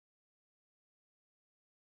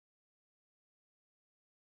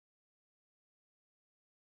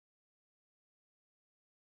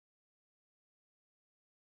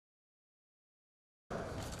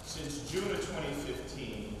Since June of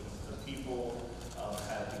 2015, the people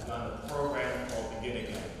have begun a program called Begin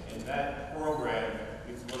Again. In that program,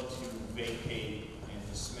 we've looked to vacate and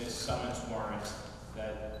dismiss summons warrants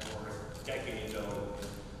that were decades old.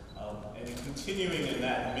 And in continuing in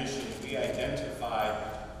that mission, we identified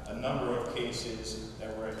a number of cases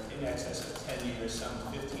that were in excess of 10 years, some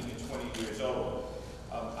 15 to 20 years old.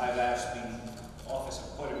 I've asked the Office of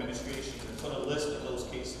Court Administration to put a list of those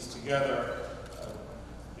cases together.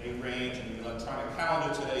 They range in the electronic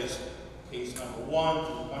calendar. Today's case number 1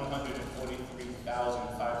 through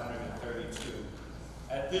 143,532.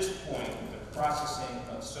 At this point, the processing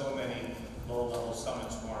of so many low-level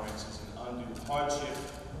summons warrants is an undue hardship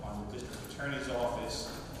on the district attorney's office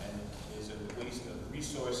and is a waste of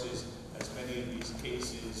resources, as many of these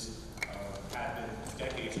cases happened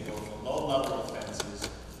decades ago for low-level offenses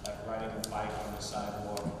like riding a bike on the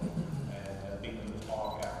sidewalk and being in the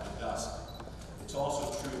park after dusk. It's also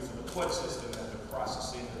true for the court system that the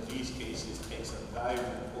processing of these cases takes up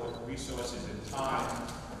valuable court resources and time and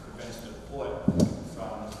prevents the court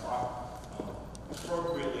from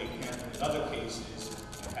appropriately handling other cases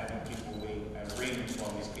and having people wait at arraignments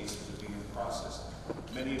while these cases are being processed.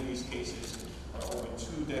 Many of these cases are over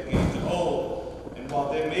 2 decades old, and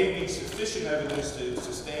while there may be sufficient evidence to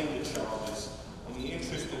sustain the charges, in the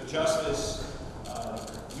interest of justice,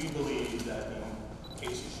 we believe that the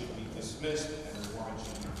cases should be dismissed and the warrants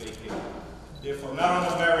should be vacated. Therefore, not on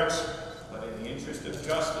the merits, but in the interest of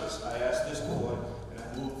justice, I ask this court, and I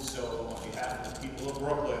move so on behalf of the people of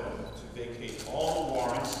Brooklyn, to vacate all the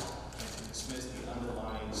warrants and to dismiss the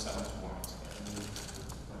underlying summons warrants. And the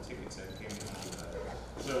tickets that came under that.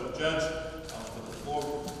 So, Judge, for the 4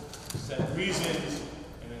 set reasons,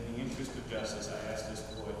 and in the interest of justice, I ask this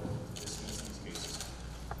court to dismiss these cases.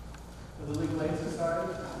 For the Legal Aid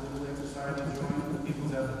Society, join the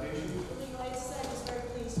people's application. The Legal Aid Society is very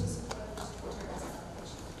pleased to support the district attorney's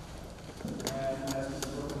application. And as for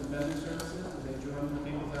the Brooklyn Defender Services, do they join the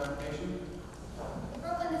people's application? The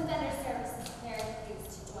Brooklyn Defender Services is very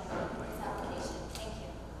pleased to join the people's application. Thank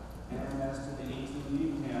you. And as to the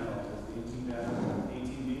 18B panel, does the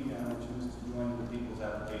 18B panel choose to join the people's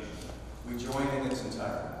application? We join in its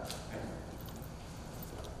entirety. Thank you.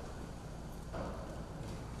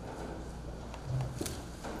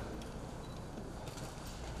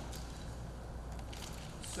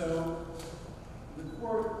 So, the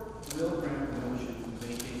court will grant the motion to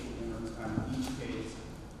vacate the warrants on each case.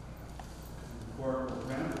 The court will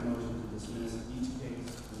grant the motion to dismiss each case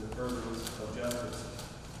for the furtherance of justice.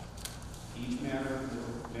 Each matter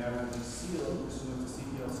will be sealed pursuant to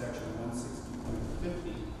CPL section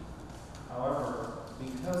 160.50. However,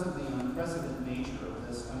 because of the unprecedented nature of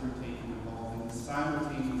this undertaking involving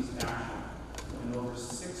simultaneous action in over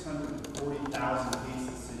 640,000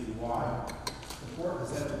 cases citywide, the court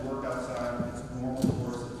has had to work outside its normal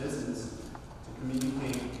course of business to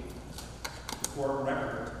communicate the court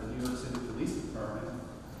record to the New York City Police Department,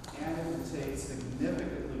 and it would take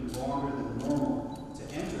significantly longer than normal to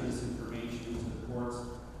enter this information into the court's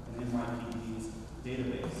and NYPD's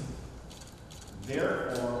database.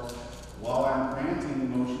 Therefore, while I'm granting the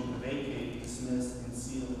motion to vacate, dismiss, and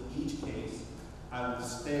seal each case, I will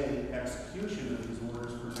stay execution of these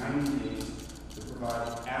orders for 90 days to provide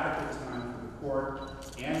adequate time for the court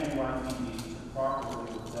and NYPD to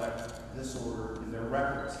properly reflect this order in their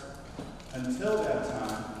records. Until that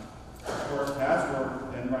time, the court has worked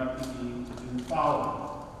with NYPD to do the following.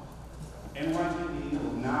 NYPD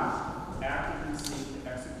will not actively seek to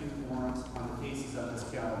execute warrants on the cases on this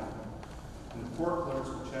calendar. And the court clerks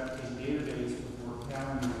will check a database before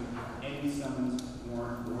calendaring any summons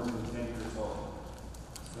warrant more than 10 years old.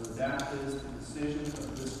 So that is the decision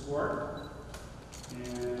of this court.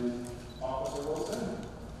 And Officer Wilson.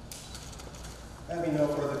 Having no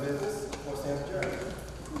further business, we'll stand adjourned.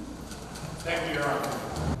 Thank you, Your Honor.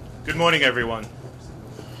 Good morning, everyone.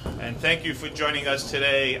 And thank you for joining us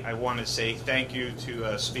today. I want to say thank you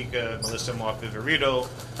to Speaker Melissa Mark-Viverito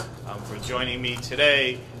for joining me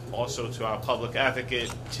today. Also to our public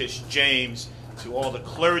advocate, Tish James, to all the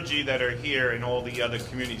clergy that are here and all the other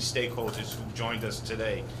community stakeholders who joined us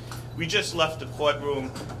today. We just left the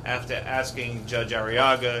courtroom after asking Judge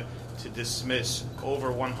Arriaga to dismiss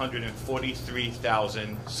over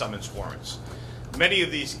 143,000 summons warrants. Many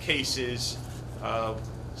of these cases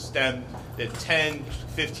they're 10,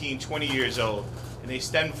 15, 20 years old, and they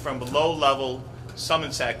stem from low-level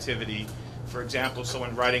summons activity. For example,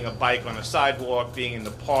 someone riding a bike on a sidewalk, being in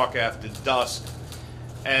the park after dusk.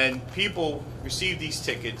 And people receive these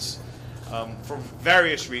tickets for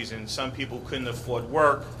various reasons. Some people couldn't afford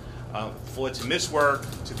work, afford to miss work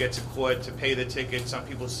to get to court to pay the ticket. Some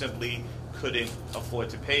people simply couldn't afford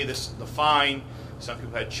to pay the fine. Some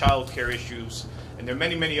people had child care issues. And there are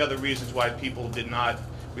many, many other reasons why people did not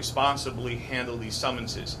responsibly handle these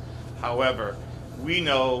summonses. However, we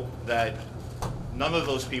know that none of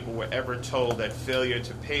those people were ever told that failure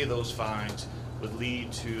to pay those fines would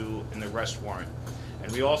lead to an arrest warrant.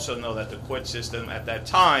 And we also know that the court system at that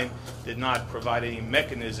time did not provide any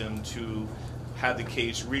mechanism to have the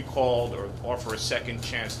case recalled or offer a second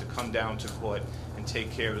chance to come down to court and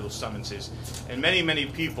take care of those summonses. And many, many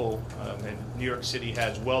people, and New York City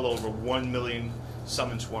has well over 1 million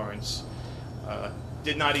summons warrants,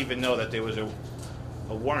 did not even know that there was a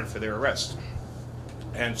warrant for their arrest.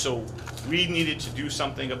 And so we needed to do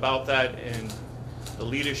something about that, and the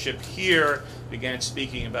leadership here began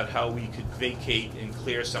speaking about how we could vacate and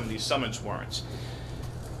clear some of these summons warrants.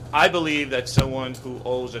 I believe that someone who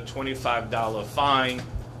owes a $25 fine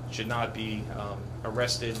should not be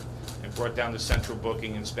arrested and brought down to central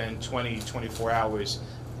booking and spend 24 hours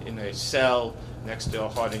in a cell next to a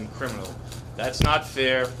hardened criminal. That's not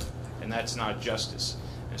fair, and that's not justice.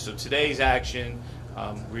 And so today's action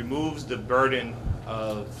removes the burden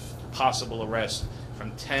of possible arrest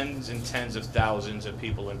from tens and tens of thousands of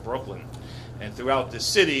people in Brooklyn. And throughout the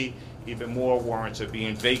city, even more warrants are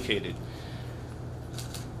being vacated.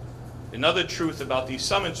 Another truth about these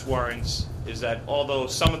summons warrants is that although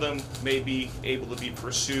some of them may be able to be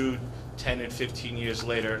pursued 10 and 15 years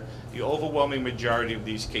later, the overwhelming majority of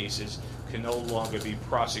these cases can no longer be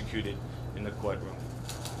prosecuted in the courtroom.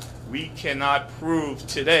 We cannot prove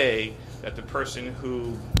today that the person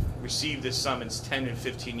who received this summons 10 and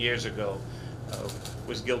 15 years ago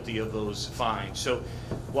was guilty of those fines. So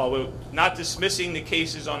while we're not dismissing the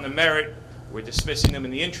cases on the merit, we're dismissing them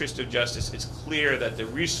in the interest of justice. It's clear that the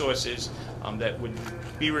resources that would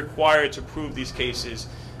be required to prove these cases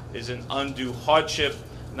is an undue hardship,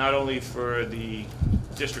 not only for the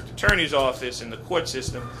district attorney's office and the court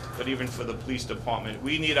system, but even for the police department.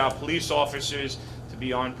 We need our police officers to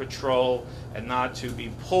be on patrol and not to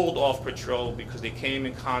be pulled off patrol because they came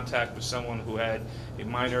in contact with someone who had a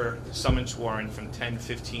minor summons warrant from 10,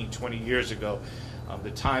 15, 20 years ago.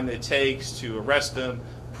 The time it takes to arrest them,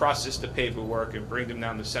 process the paperwork, and bring them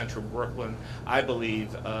down to central Brooklyn, I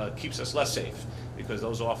believe, keeps us less safe because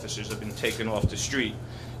those officers have been taken off the street.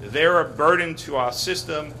 They're a burden to our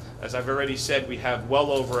system. As I've already said, we have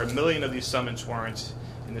well over 1 million of these summons warrants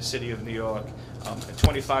in the city of New York, and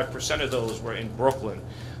 25% of those were in Brooklyn.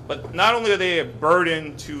 But not only are they a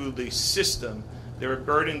burden to the system, they're a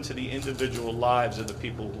burden to the individual lives of the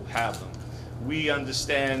people who have them. We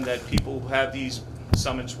understand that people who have these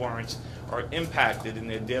summons warrants are impacted in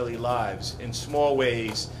their daily lives in small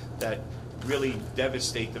ways that really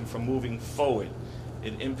devastate them from moving forward.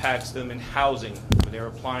 It impacts them in housing, when they're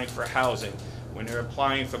applying for housing, when they're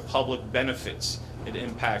applying for public benefits, it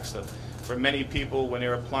impacts them. For many people, when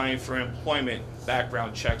they're applying for employment,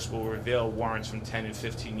 background checks will reveal warrants from 10 and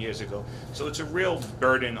 15 years ago. So it's a real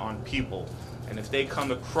burden on people. And if they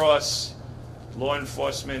come across law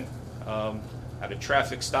enforcement at a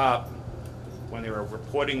traffic stop, when they are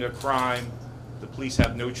reporting a crime, the police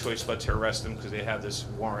have no choice but to arrest them because they have this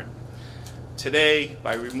warrant. Today,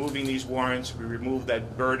 by removing these warrants, we remove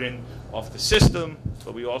that burden off the system,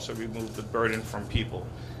 but we also remove the burden from people.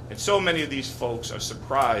 And so many of these folks are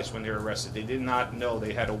surprised when they're arrested. They did not know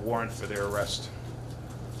they had a warrant for their arrest.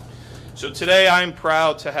 So today, I'm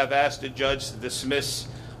proud to have asked the judge to dismiss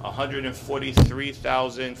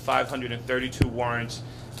 143,532 warrants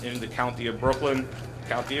in the county of Brooklyn,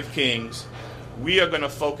 county of Kings. We are going to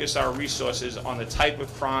focus our resources on the type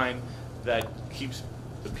of crime that keeps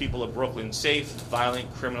the people of Brooklyn safe,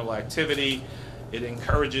 violent criminal activity. It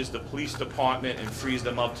encourages the police department and frees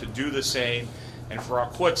them up to do the same. And for our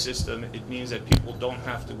court system, it means that people don't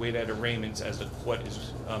have to wait at arraignments as the court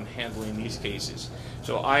is handling these cases.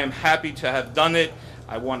 So I am happy to have done it.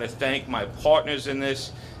 I want to thank my partners in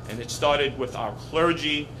this. And it started with our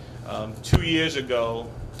clergy. 2 years ago,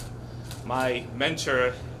 my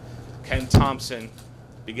mentor, Ken Thompson,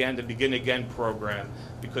 began the Begin Again program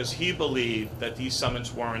because he believed that these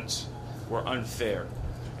summons warrants were unfair.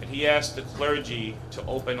 And he asked the clergy to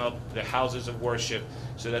open up the houses of worship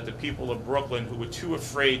so that the people of Brooklyn who were too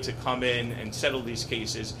afraid to come in and settle these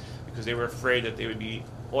cases because they were afraid that they would be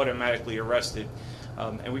automatically arrested.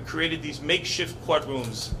 And we created these makeshift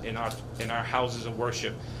courtrooms in our houses of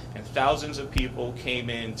worship, and thousands of people came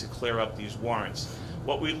in to clear up these warrants.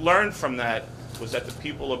 What we learned from that was that the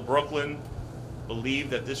people of Brooklyn believed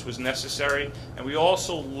that this was necessary, and we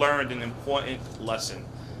also learned an important lesson,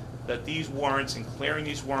 that these warrants and clearing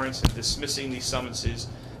these warrants and dismissing these summonses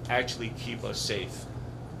actually keep us safe.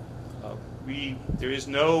 There is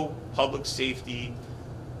no public safety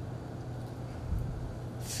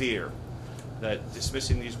fear that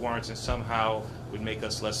dismissing these warrants and somehow would make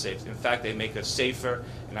us less safe. In fact, they make us safer,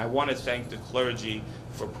 and I want to thank the clergy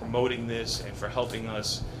for promoting this and for helping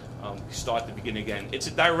us start the Begin Again. It's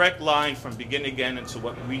a direct line from Begin Again into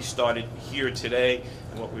what we started here today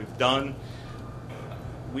and what we've done.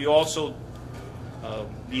 We also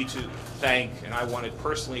need to thank, and I want to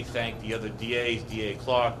personally thank the other DAs, DA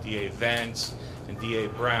Clark, DA Vance, and DA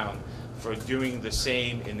Brown, for doing the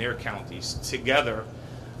same in their counties. Together,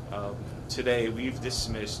 today we've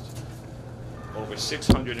dismissed over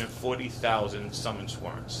 640,000 summons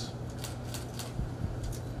warrants.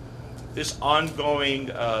 This ongoing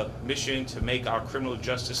mission to make our criminal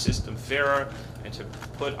justice system fairer and to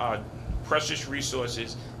put our precious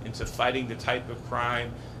resources into fighting the type of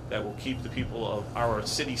crime that will keep the people of our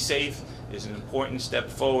city safe is an important step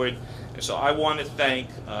forward. And so I want to thank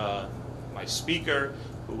my speaker,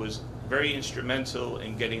 who was very instrumental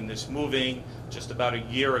in getting this moving. Just about a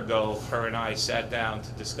year ago, her and I sat down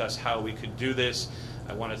to discuss how we could do this.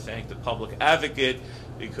 I want to thank the public advocate,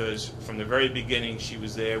 because from the very beginning she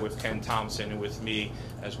was there with Ken Thompson and with me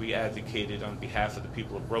as we advocated on behalf of the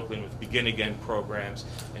people of Brooklyn with Begin Again programs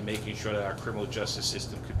and making sure that our criminal justice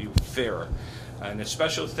system could be fairer. And a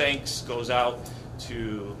special thanks goes out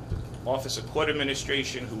to the Office of Court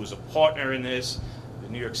Administration, who was a partner in this, the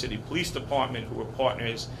New York City Police Department, who were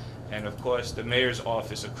partners, and of course the Mayor's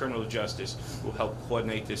Office of Criminal Justice, who helped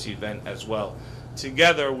coordinate this event as well.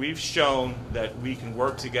 Together, we've shown that we can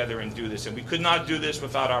work together and do this, and we could not do this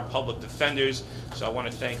without our public defenders. So I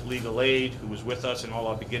want to thank Legal Aid, who was with us in all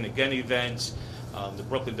our Begin Again events, the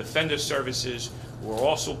Brooklyn Defender Services, who are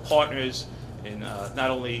also partners in not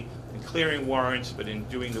only in clearing warrants, but in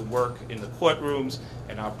doing the work in the courtrooms,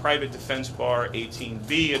 and our private defense bar,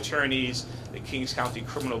 18B attorneys, the Kings County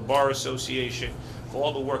Criminal Bar Association, for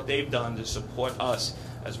all the work they've done to support us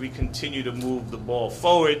as we continue to move the ball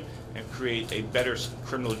forward and create a better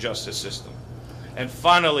criminal justice system. And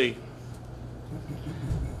finally,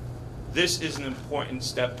 this is an important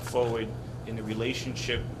step forward in the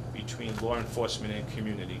relationship between law enforcement and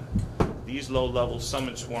community. These low-level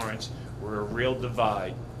summons warrants were a real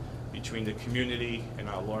divide between the community and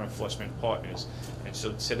our law enforcement partners. And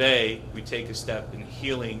so today, we take a step in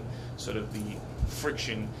healing sort of the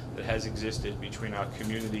friction that has existed between our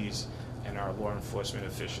communities and our law enforcement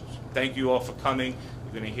officials. Thank you all for coming.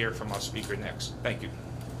 We're going to hear from our speaker next. Thank you.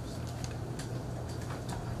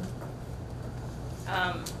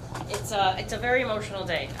 It's a very emotional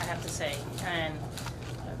day, I have to say, and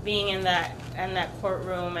being in that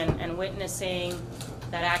courtroom and witnessing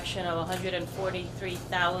that action of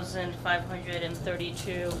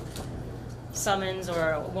 143,532 summons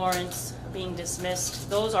or warrants being dismissed.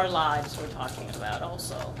 Those are lives we're talking about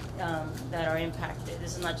also that are impacted.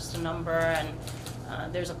 This is not just a number, and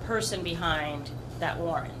there's a person behind that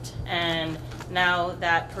warrant. And now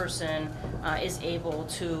that person is able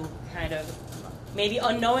to kind of maybe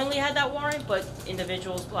unknowingly had that warrant, but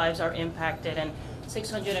individuals' lives are impacted, and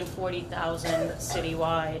 640,000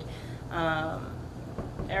 citywide.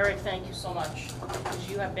 Eric, thank you so much, because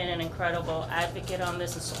you have been an incredible advocate on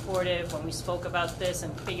this and supportive when we spoke about this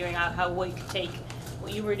and figuring out how we could take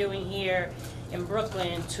what you were doing here in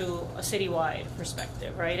Brooklyn to a citywide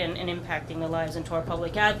perspective, right, and impacting the lives, and to our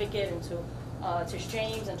public advocate, and to Tish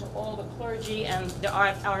James, and to all the clergy and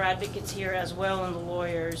our advocates here as well, and the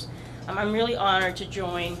lawyers. I'm really honored to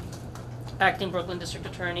join Acting Brooklyn District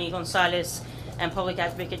Attorney Gonzalez and Public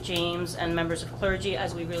Advocate James and members of clergy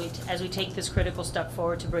as we take this critical step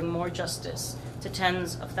forward to bring more justice to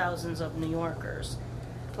tens of thousands of New Yorkers.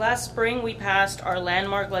 Last spring, we passed our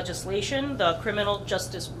landmark legislation, the Criminal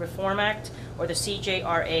Justice Reform Act, or the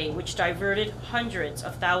CJRA, which diverted hundreds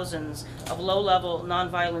of thousands of low-level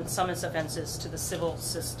nonviolent summons offenses to the civil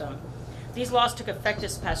system. These laws took effect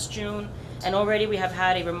this past June, and already we have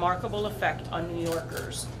had a remarkable effect on New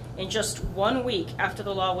Yorkers. In just 1 week after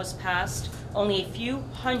the law was passed, only a few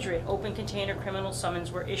hundred open container criminal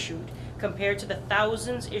summons were issued, compared to the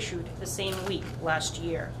thousands issued the same week last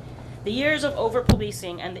year. The years of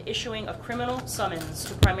over-policing and the issuing of criminal summons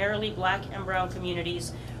to primarily black and brown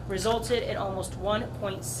communities resulted in almost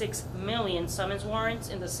 1.6 million summons warrants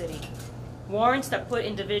in the city. Warrants that put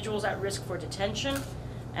individuals at risk for detention,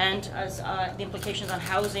 and as the implications on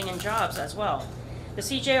housing and jobs as well. The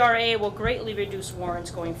CJRA will greatly reduce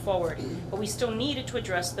warrants going forward, but we still needed to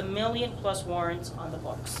address the million-plus warrants on the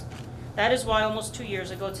books. That is why almost 2 years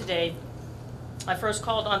ago today, I first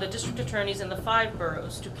called on the district attorneys in the 5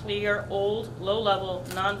 boroughs to clear old, low-level,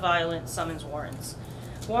 nonviolent summons warrants.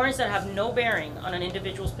 Warrants that have no bearing on an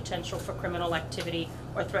individual's potential for criminal activity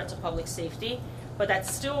or threat to public safety, but that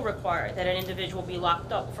still require that an individual be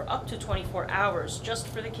locked up for up to 24 hours just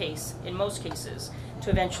for the case, in most cases,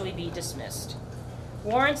 to eventually be dismissed.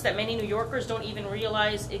 Warrants that many New Yorkers don't even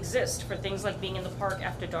realize exist for things like being in the park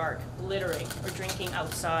after dark, littering, or drinking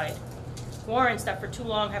outside. Warrants that for too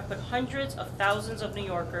long have put hundreds of thousands of New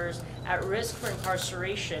Yorkers at risk for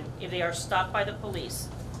incarceration if they are stopped by the police.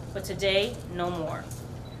 But today, no more.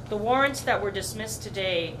 The warrants that were dismissed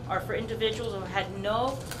today are for individuals who had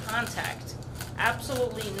no contact,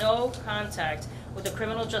 absolutely no contact with the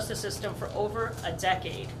criminal justice system for over a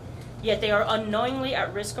decade. Yet they are unknowingly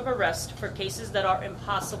at risk of arrest for cases that are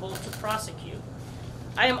impossible to prosecute.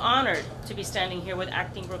 I am honored to be standing here with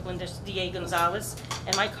Acting Brooklyn DA Gonzalez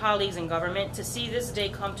and my colleagues in government to see this day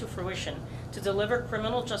come to fruition, to deliver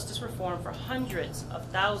criminal justice reform for hundreds of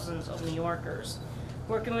thousands of New Yorkers.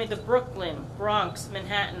 Working with the Brooklyn, Bronx,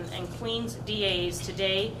 Manhattan, and Queens DAs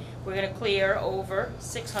today, we're going to clear over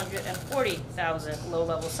 640,000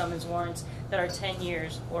 low-level summons warrants that are 10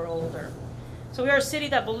 years or older. So we are a city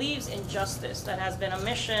that believes in justice. That has been a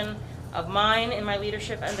mission of mine in my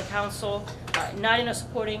leadership and the council.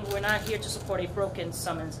 We're not here to support a broken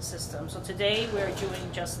summons system. So today we're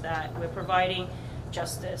doing just that. We're providing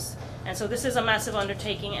justice. And so this is a massive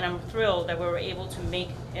undertaking, and I'm thrilled that we were able to make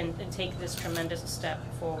and take this tremendous step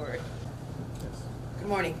forward. Good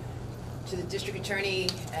morning to the district attorney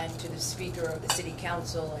and to the speaker of the city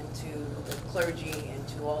council and to the clergy and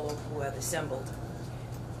to all who have assembled.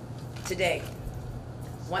 Today,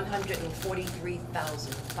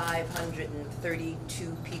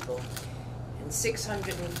 143,532 people and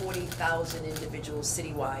 640,000 individuals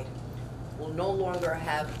citywide will no longer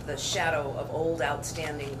have the shadow of old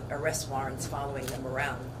outstanding arrest warrants following them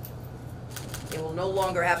around. They will no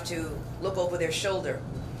longer have to look over their shoulder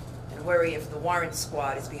and worry if the warrant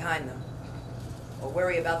squad is behind them, or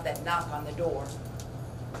worry about that knock on the door,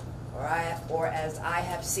 or as I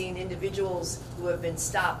have seen individuals who have been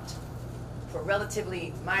stopped for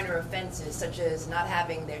relatively minor offenses, such as not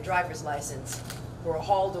having their driver's license, who are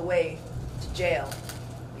hauled away to jail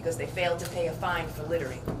because they failed to pay a fine for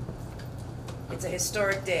littering. It's a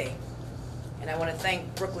historic day, and I want to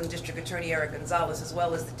thank Brooklyn District Attorney Eric Gonzalez, as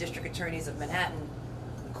well as the District Attorneys of Manhattan,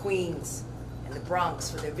 Queens, and the Bronx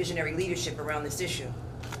for their visionary leadership around this issue.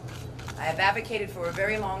 I have advocated for a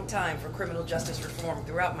very long time for criminal justice reform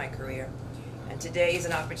throughout my career, and today is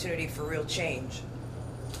an opportunity for real change.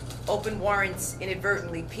 Open warrants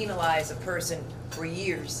inadvertently penalize a person for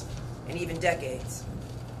years and even decades.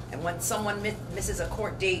 And when someone misses a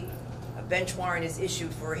court date, a bench warrant is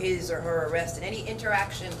issued for his or her arrest, and any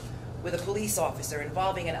interaction with a police officer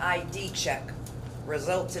involving an ID check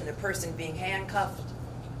results in the person being handcuffed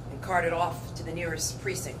and carted off to the nearest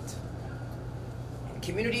precinct. And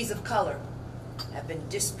communities of color have been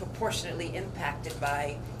disproportionately impacted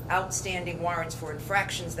by outstanding warrants for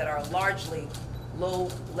infractions that are largely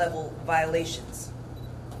low-level violations.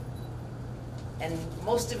 And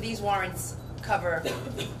most of these warrants cover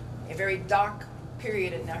a very dark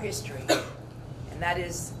period in our history, and that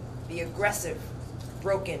is the aggressive,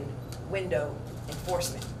 broken window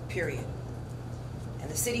enforcement period.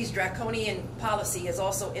 And the city's draconian policy has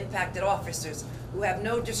also impacted officers who have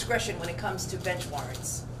no discretion when it comes to bench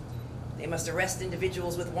warrants. They must arrest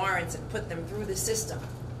individuals with warrants and put them through the system.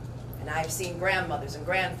 And I've seen grandmothers and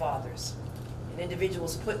grandfathers and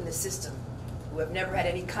individuals put in the system who have never had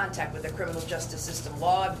any contact with the criminal justice system,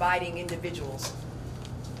 law-abiding individuals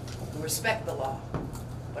who respect the law,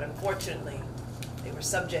 but unfortunately, they were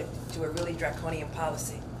subject to a really draconian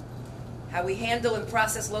policy. How we handle and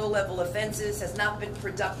process low-level offenses has not been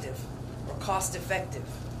productive or cost-effective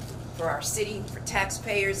for our city, for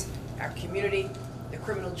taxpayers, our community, the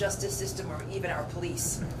criminal justice system, or even our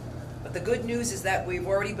police. But the good news is that we've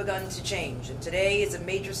already begun to change, and today is a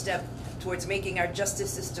major step towards making our justice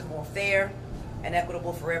system more fair and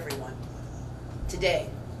equitable for everyone. Today,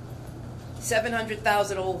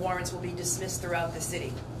 700,000 old warrants will be dismissed throughout the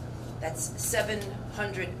city. That's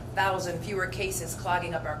 700,000 fewer cases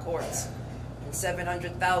clogging up our courts, and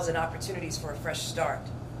 700,000 opportunities for a fresh start.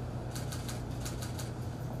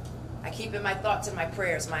 I keep in my thoughts and my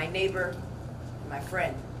prayers my neighbor and my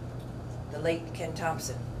friend, the late Ken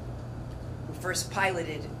Thompson, who first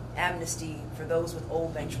piloted amnesty for those with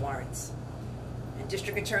old bench warrants. And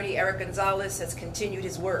District Attorney Eric Gonzalez has continued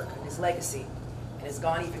his work and his legacy and has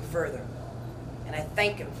gone even further. And I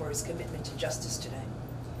thank him for his commitment to justice today.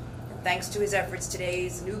 And thanks to his efforts,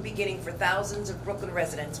 today's new beginning for thousands of Brooklyn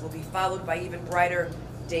residents will be followed by even brighter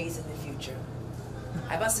days in the future.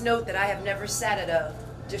 I must note that I have never sat at a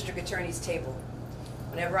district attorney's table.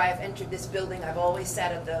 Whenever I have entered this building, I've always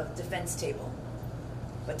sat at the defense table.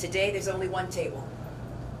 But today, there's only one table,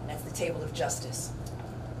 That's the table of justice.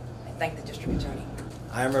 I thank the district attorney.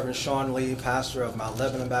 I am Reverend Sean Lee, pastor of Mount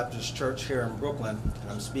Lebanon Baptist Church here in Brooklyn,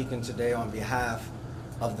 and I'm speaking today on behalf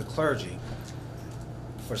of the clergy.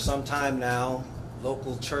 For some time now,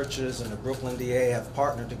 local churches and the Brooklyn DA have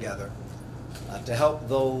partnered together to help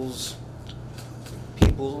those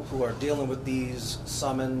people who are dealing with these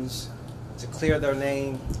summons to clear their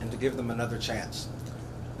name and to give them another chance.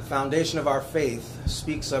 The foundation of our faith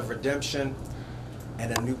speaks of redemption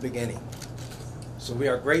and a new beginning. So we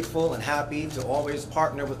are grateful and happy to always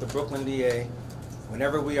partner with the Brooklyn DA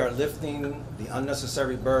whenever we are lifting the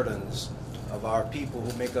unnecessary burdens of our people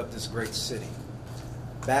who make up this great city.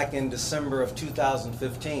 Back in December of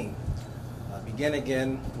 2015, Begin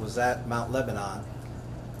Again was at Mount Lebanon,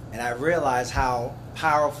 and I realized how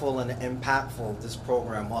powerful and impactful this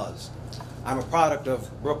program was. I'm a product of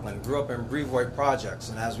Brooklyn, grew up in Brevoort Projects,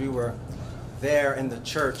 and as we were there in the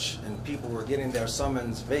church and people were getting their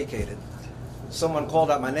summons vacated, someone called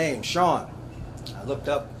out my name, Sean. I looked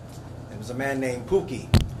up, it was a man named Pookie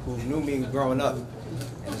who knew me growing up.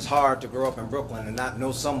 And it's hard to grow up in Brooklyn and not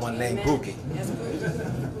know someone named Pookie.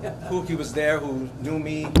 Pookie was there who knew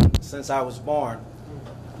me since I was born.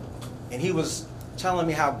 And he was telling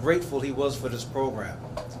me how grateful he was for this program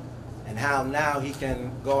and how now he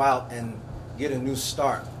can go out and get a new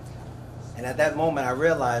start. And at that moment, I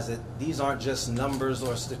realized that these aren't just numbers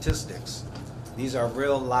or statistics. These are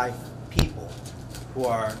real life people who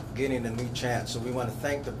are getting a new chance. So we want to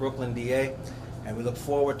thank the Brooklyn DA, and we look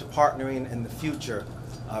forward to partnering in the future,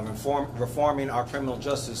 reforming our criminal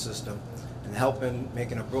justice system and helping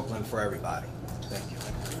making a Brooklyn for everybody. Thank you.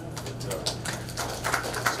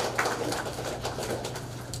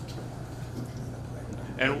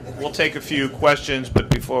 And we'll take a few questions, but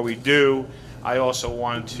before we do, I also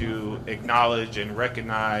want to acknowledge and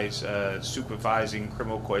recognize supervising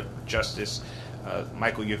criminal court justice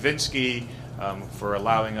Michael Yavinsky for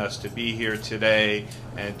allowing us to be here today,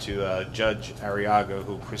 and to Judge Arriaga,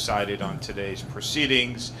 who presided on today's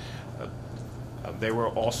proceedings. They were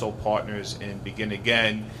also partners in Begin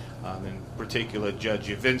Again. In particular, Judge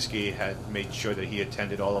Yavinsky had made sure that he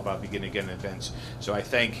attended all of our Begin Again events. So I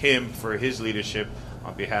thank him for his leadership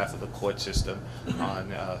on behalf of the court system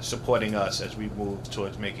on supporting us as we move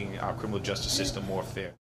towards making our criminal justice system more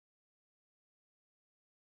fair.